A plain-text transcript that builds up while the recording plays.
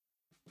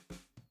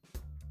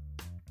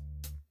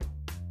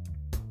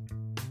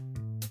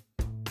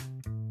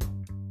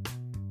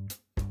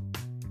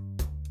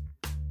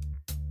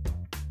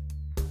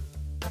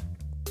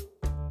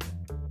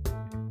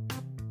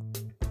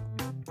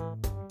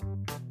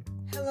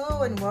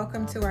Hello and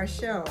welcome to our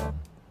show.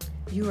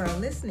 You are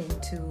listening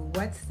to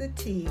What's the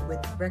Tea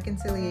with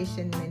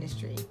Reconciliation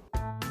Ministry.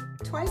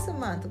 Twice a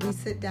month, we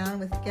sit down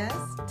with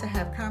guests to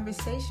have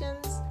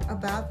conversations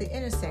about the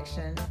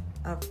intersection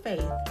of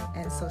faith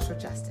and social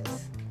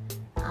justice.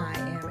 I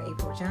am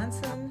April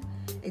Johnson,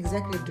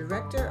 Executive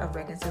Director of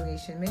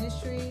Reconciliation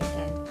Ministry,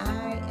 and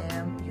I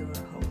am your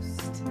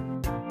host.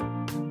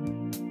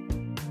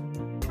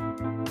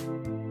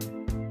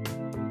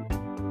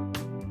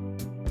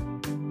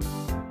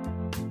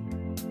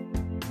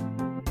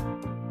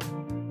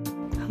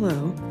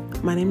 Hello,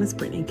 my name is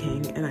Brittany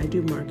King, and I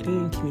do marketing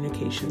and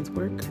communications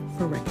work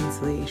for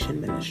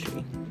Reconciliation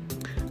Ministry.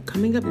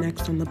 Coming up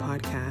next on the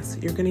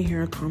podcast, you're going to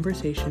hear a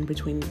conversation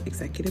between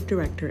Executive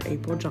Director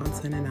April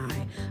Johnson and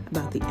I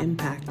about the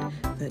impact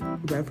that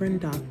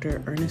Reverend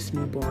Dr. Ernest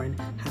Newborn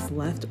has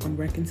left on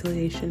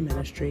Reconciliation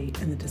Ministry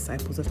and the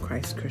Disciples of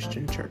Christ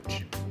Christian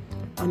Church.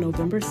 On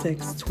November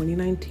 6,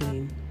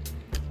 2019,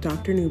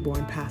 Dr.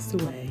 Newborn passed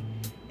away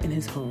in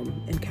his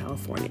home in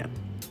California.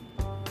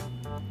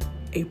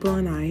 April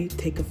and I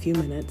take a few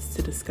minutes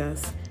to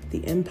discuss the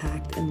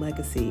impact and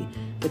legacy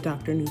that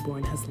Dr.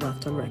 Newborn has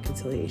left on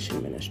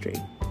Reconciliation Ministry.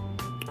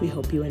 We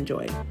hope you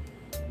enjoy.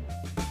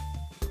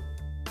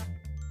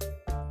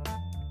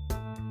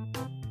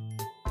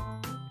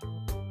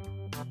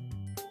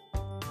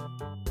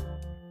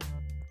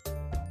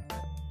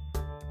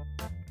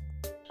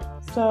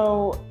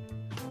 So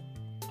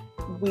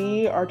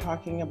we are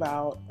talking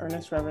about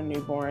Ernest Reverend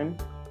Newborn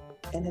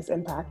and his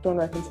impact on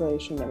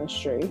Reconciliation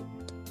Ministry.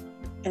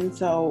 And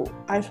so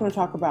I just want to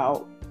talk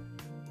about,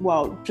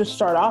 just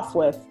start off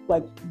with,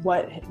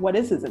 what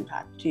is his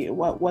impact to you?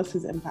 What was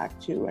his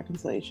impact to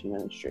Reconciliation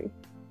Ministry?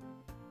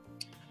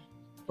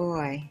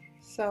 Boy,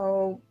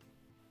 so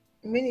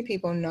many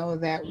people know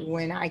that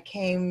when I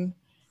came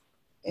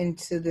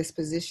into this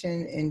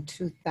position in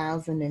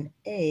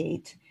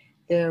 2008,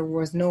 there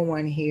was no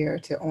one here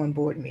to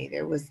onboard me.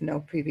 There was no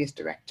previous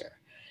director.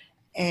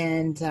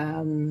 And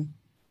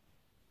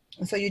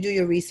so you do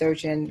your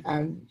research,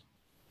 and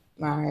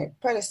my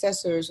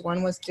predecessors,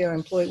 one was still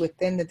employed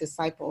within the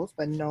Disciples,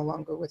 but no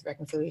longer with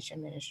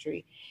Reconciliation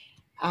Ministry.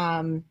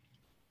 And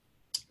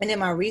in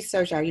my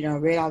research, I,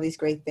 read all these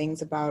great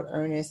things about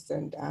Ernest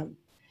and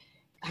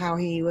how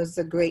he was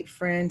a great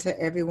friend to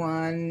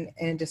everyone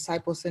in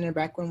Disciple Center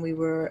back when we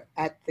were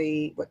at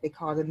what they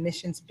call the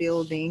missions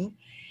building.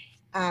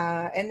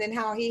 And then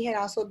how he had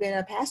also been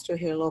a pastor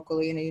here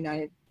locally in the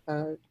United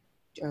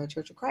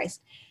Church of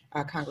Christ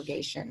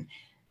congregation.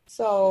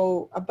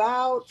 So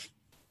about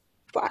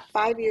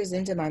 5 years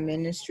into my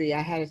ministry,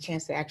 I had a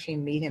chance to actually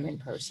meet him in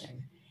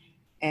person.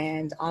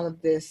 And all of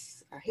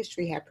this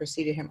history had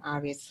preceded him,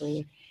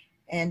 obviously.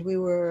 And we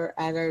were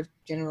at a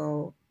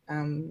general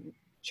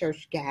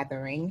church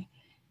gathering.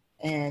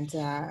 And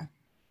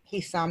he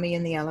saw me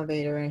in the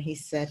elevator and he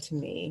said to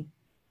me,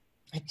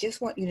 "I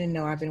just want you to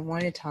know I've been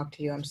wanting to talk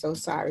to you. I'm so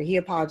sorry." He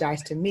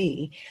apologized to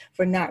me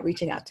for not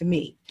reaching out to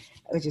me,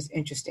 which is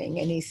interesting.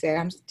 And he said,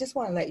 "I just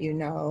want to let you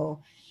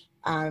know,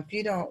 if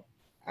you don't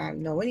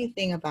know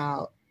anything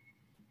about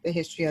the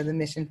history of the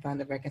Mission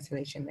Fund of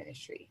Reconciliation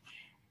Ministry,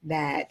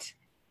 that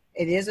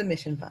it is a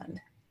mission fund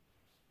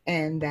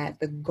and that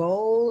the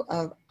goal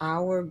of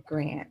our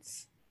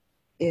grants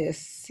is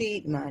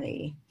seed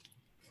money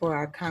for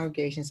our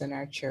congregations and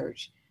our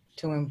church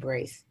to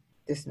embrace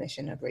this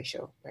mission of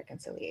racial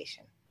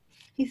reconciliation."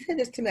 He said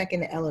this to me like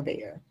in the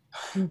elevator.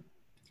 And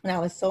I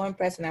was so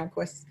impressed. And of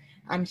course,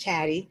 I'm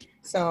chatty.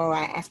 So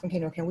I asked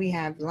him, can we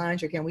have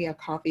lunch or can we have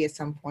coffee at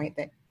some point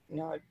that,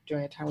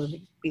 during the time we'll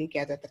be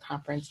together at the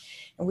conference.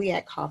 And we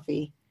had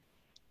coffee.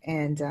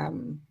 And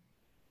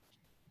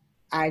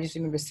I just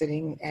remember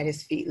sitting at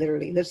his feet,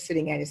 literally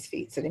sitting at his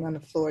feet, sitting on the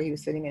floor. He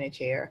was sitting in a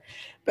chair.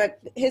 But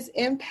his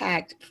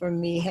impact for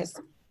me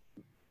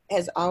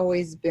has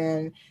always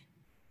been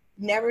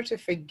never to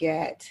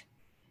forget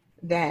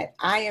that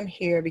I am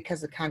here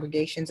because the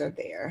congregations are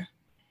there.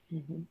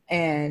 Mm-hmm.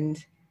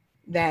 And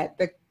that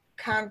the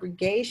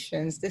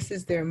congregations, this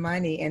is their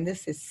money and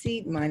this is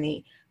seed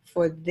money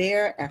for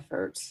their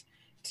efforts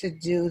to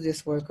do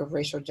this work of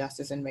racial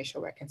justice and racial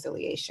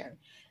reconciliation.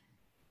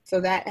 So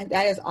that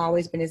has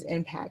always been his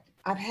impact.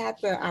 I've had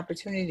the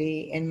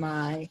opportunity in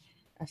my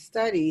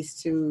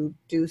studies to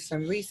do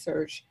some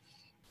research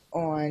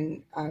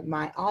on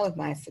all of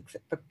my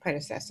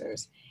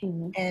predecessors.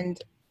 Mm-hmm.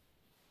 And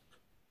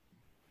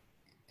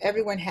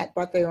everyone had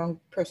brought their own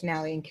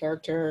personality and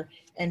character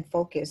and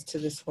focus to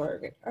this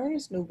work. And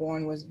Ernest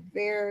Newborn was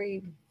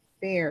very,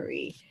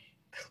 very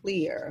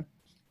clear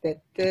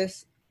that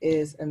this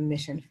is a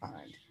mission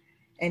fund.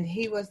 And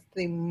he was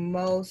the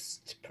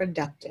most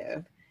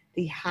productive,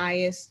 the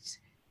highest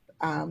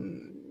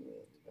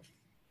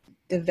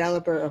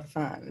developer of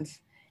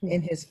funds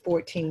in his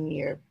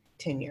 14-year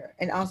tenure.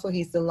 And also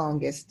he's the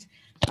longest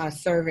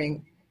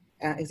serving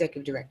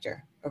executive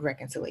director of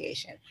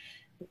Reconciliation.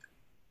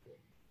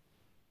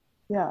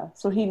 Yeah,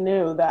 so he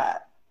knew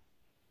that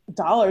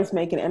dollars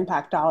make an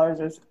impact.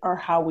 Dollars are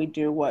how we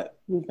do what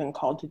we've been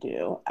called to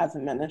do as a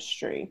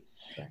ministry.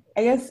 Right.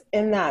 I guess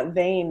in that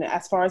vein,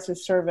 as far as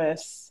his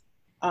service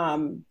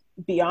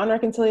beyond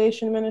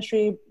reconciliation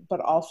ministry, but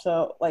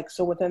also like,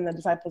 so within the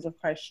Disciples of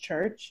Christ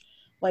Church,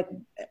 like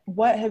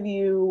what have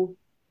you,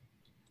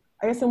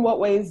 I guess, in what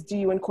ways do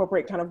you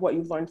incorporate kind of what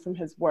you've learned from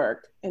his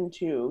work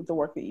into the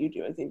work that you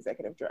do as the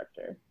executive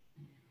director?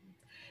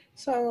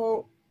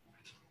 So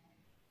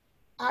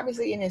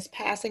obviously in his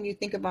passing, you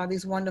think about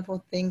these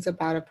wonderful things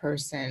about a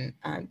person.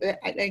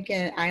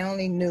 Again, I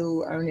only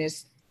knew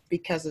Ernest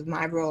because of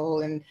my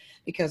role and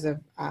because of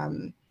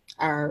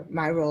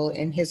my role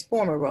in his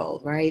former role,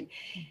 right?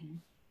 Mm-hmm.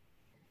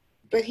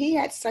 But he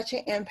had such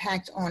an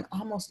impact on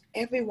almost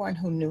everyone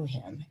who knew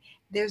him.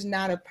 There's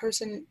not a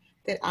person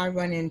that I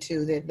run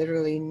into that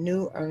literally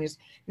knew Ernest,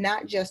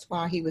 not just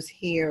while he was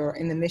here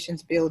in the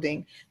missions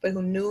building, but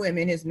who knew him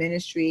in his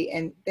ministry.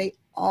 And they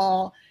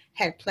all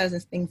had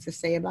pleasant things to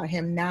say about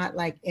him, not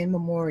like in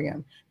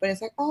memoriam, but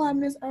it's like, oh, I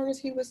miss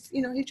Ernest. He was,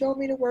 he drove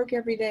me to work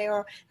every day,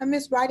 or I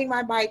miss riding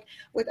my bike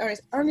with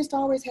Ernest. Ernest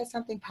always had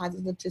something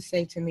positive to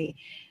say to me.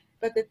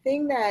 But the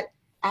thing that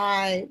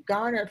I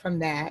garnered from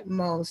that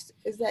most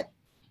is that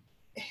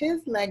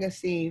his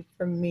legacy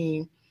for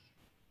me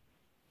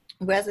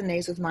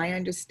resonates with my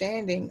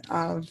understanding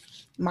of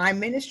my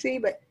ministry,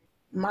 but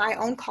my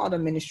own call to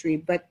ministry,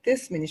 but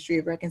this ministry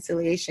of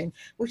reconciliation,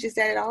 which is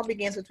that it all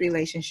begins with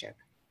relationship.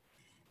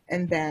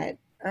 And that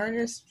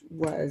Ernest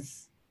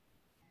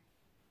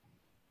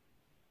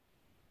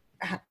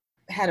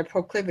had a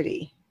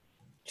proclivity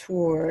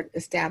toward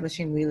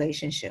establishing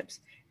relationships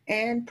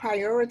and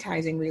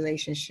prioritizing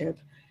relationship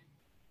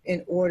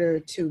in order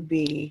to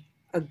be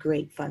a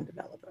great fund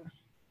developer.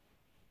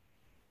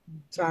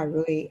 So I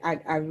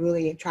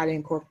really try to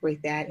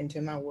incorporate that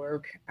into my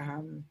work.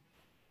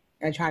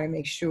 I try to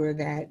make sure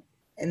that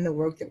in the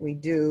work that we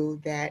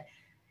do, that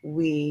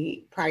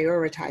we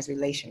prioritize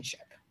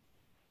relationship.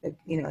 That,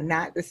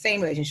 not the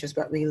same relationships,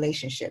 but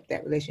relationship.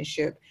 That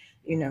relationship,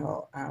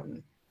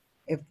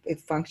 it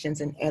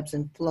functions and ebbs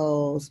and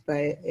flows, but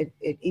it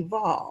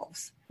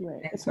evolves.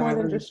 Right. It's more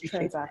than just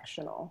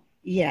transactional.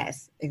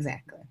 Yes,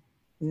 exactly.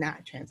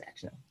 Not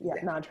transactional. Yeah,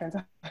 exactly. Not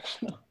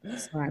transactional.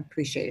 So I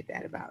appreciate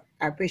that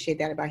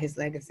about his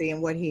legacy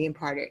and what he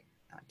imparted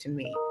to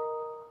me.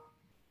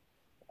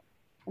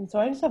 And so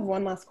I just have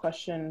one last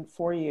question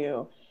for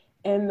you.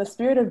 In the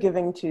spirit of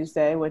Giving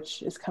Tuesday,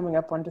 which is coming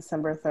up on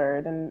December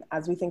 3rd, and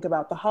as we think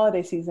about the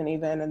holiday season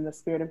even, and the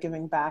spirit of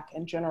giving back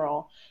in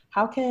general,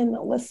 how can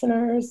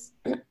listeners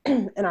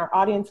and our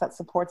audience that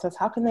supports us,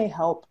 how can they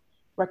help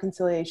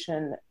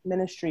Reconciliation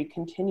Ministry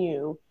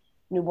continue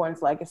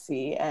Newborn's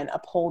legacy and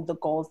uphold the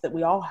goals that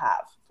we all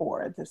have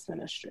for this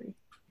ministry?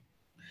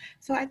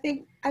 So I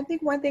think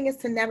one thing is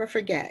to never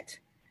forget.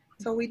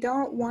 So we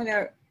don't want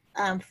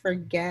to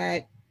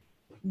forget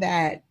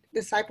that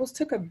disciples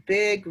took a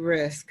big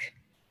risk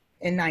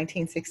in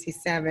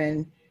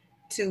 1967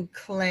 to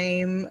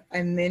claim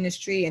a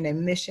ministry and a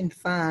mission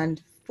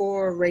fund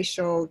for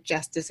racial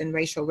justice and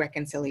racial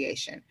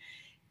reconciliation.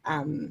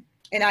 And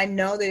I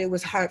know that it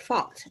was hard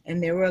fought,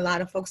 and there were a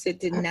lot of folks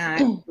that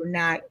were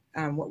not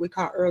what we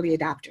call early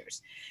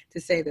adopters,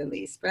 to say the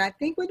least. But I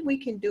think what we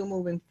can do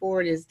moving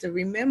forward is to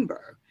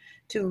remember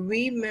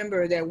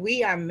that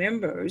we are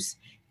members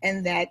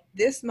and that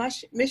this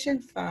mission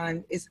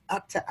fund is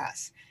up to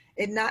us.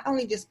 It not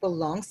only just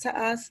belongs to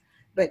us,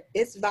 but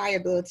its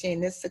viability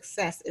and its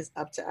success is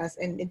up to us.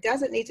 And it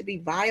doesn't need to be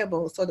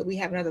viable so that we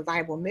have another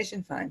viable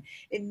mission fund.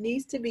 It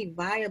needs to be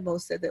viable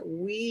so that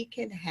we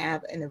can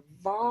have an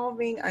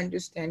evolving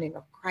understanding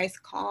of Christ's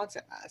call to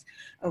us,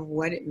 of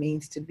what it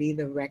means to be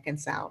the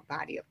reconciled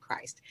body of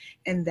Christ.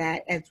 And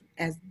that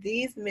as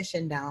these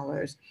mission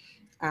dollars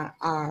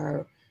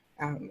are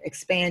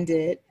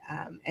expanded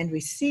and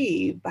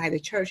received by the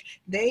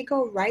church, they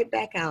go right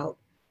back out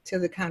to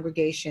the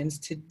congregations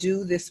to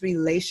do this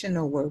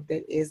relational work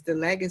that is the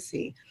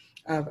legacy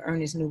of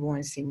Ernest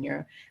Newborn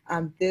Sr.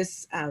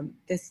 This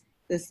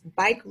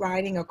bike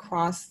riding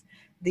across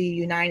the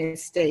United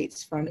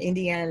States from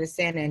Indiana to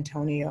San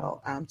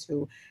Antonio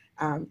to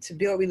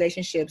build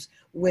relationships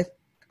with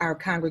our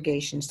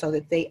congregations so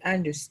that they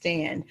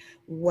understand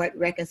what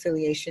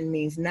reconciliation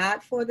means,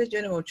 not for the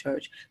general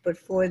church, but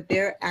for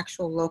their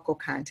actual local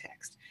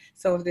context.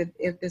 So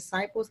if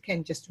disciples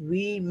can just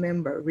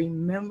remember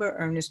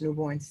Ernest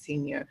Newborn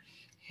Sr.,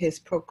 his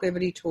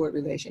proclivity toward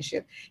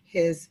relationship,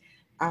 his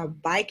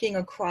biking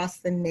across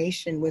the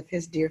nation with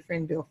his dear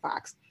friend Bill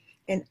Fox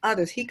and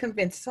others. He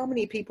convinced so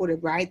many people to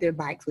ride their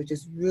bikes, which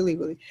is really,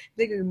 really,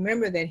 they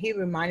remember that he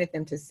reminded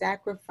them to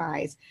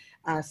sacrifice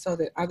so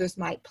that others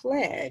might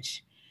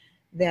pledge,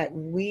 that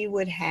we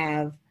would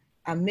have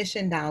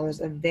mission dollars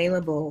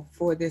available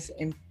for this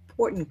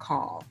important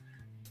call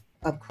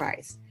of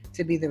Christ,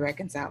 to be the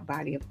reconciled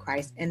body of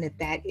Christ, and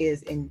that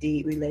is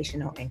indeed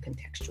relational and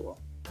contextual.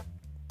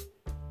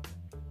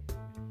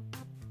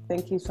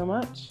 Thank you so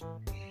much.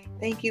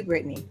 Thank you,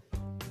 Brittany.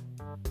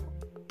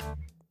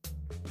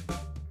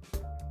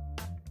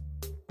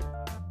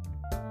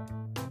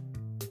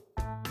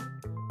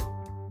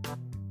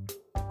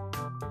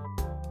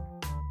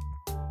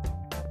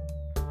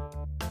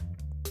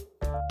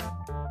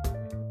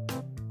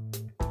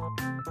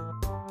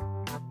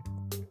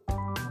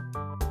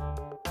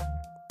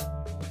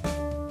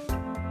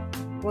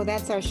 Well,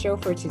 that's our show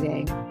for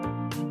today.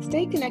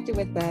 Stay connected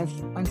with us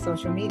on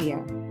social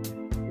media.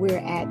 We're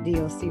at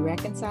DOC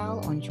Reconcile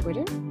on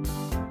Twitter,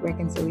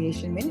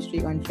 Reconciliation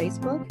Ministry on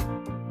Facebook,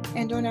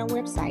 and on our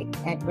website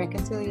at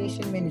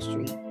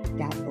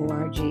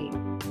reconciliationministry.org.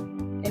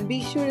 And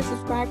be sure to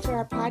subscribe to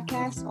our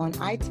podcast on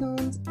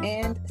iTunes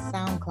and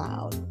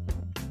SoundCloud.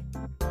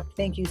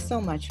 Thank you so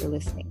much for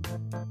listening.